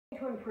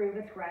improve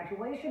its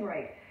graduation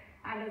rate.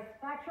 And as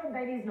Spectrum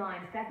Bay News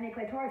 9's Stephanie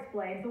Claytor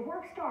explains, the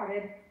work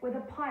started with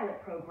a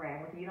pilot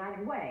program with the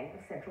United Way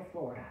of Central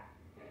Florida.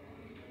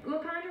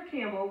 LaCondra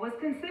Campbell was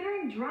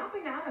considering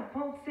dropping out of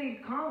Polk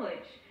State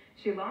College.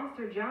 She lost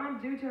her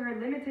job due to her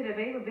limited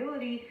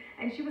availability,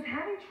 and she was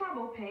having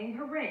trouble paying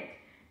her rent.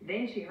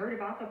 Then she heard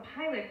about the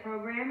pilot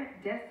program,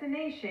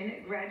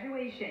 Destination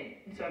Graduation.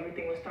 So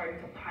everything was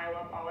starting to pile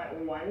up all at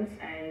once,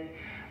 and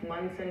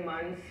months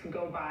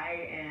go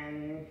by,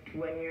 and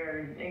when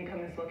your income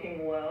is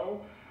looking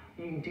low,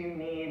 you do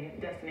need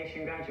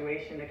Destination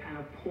Graduation to kind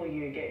of pull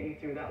you to get you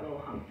through that little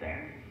hump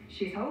there.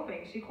 She's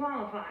hoping she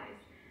qualifies.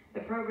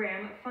 The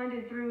program,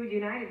 funded through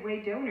United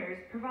Way donors,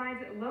 provides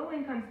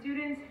low-income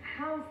students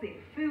housing,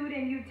 food,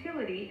 and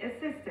utility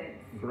assistance.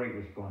 Great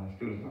response.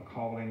 Students are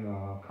calling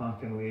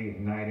constantly,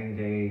 night and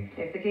day.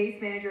 If the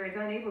case manager is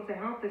unable to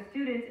help the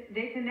students,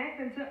 they connect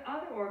them to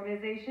other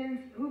organizations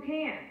who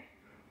can.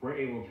 We're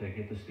able to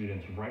get the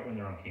students right when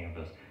they're on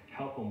campus,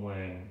 help them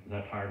when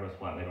that tire goes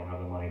flat, they don't have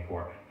the money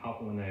for it, help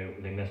them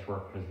when they miss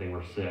work because they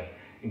were sick,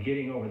 and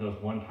getting over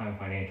those one-time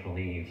financial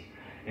needs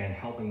and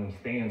helping them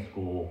stay in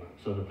school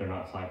so that they're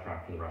not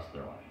sidetracked for the rest of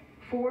their life.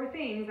 4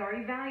 things are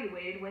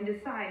evaluated when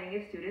deciding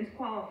if students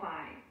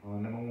qualify.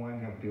 Number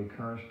 1, have to be a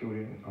current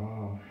student,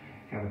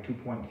 have a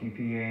 2-point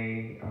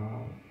GPA,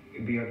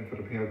 be eligible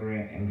for the Pell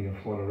Grant, and be a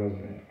Florida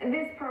resident.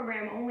 This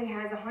program only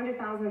has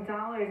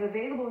 $100,000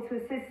 available to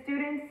assist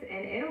students,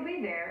 and it'll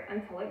be there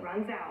until it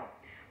runs out.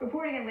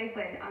 Reporting in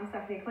Lakeland, I'm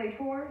Stephanie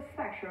Claytor,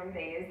 Spectrum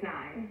Bay News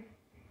 9.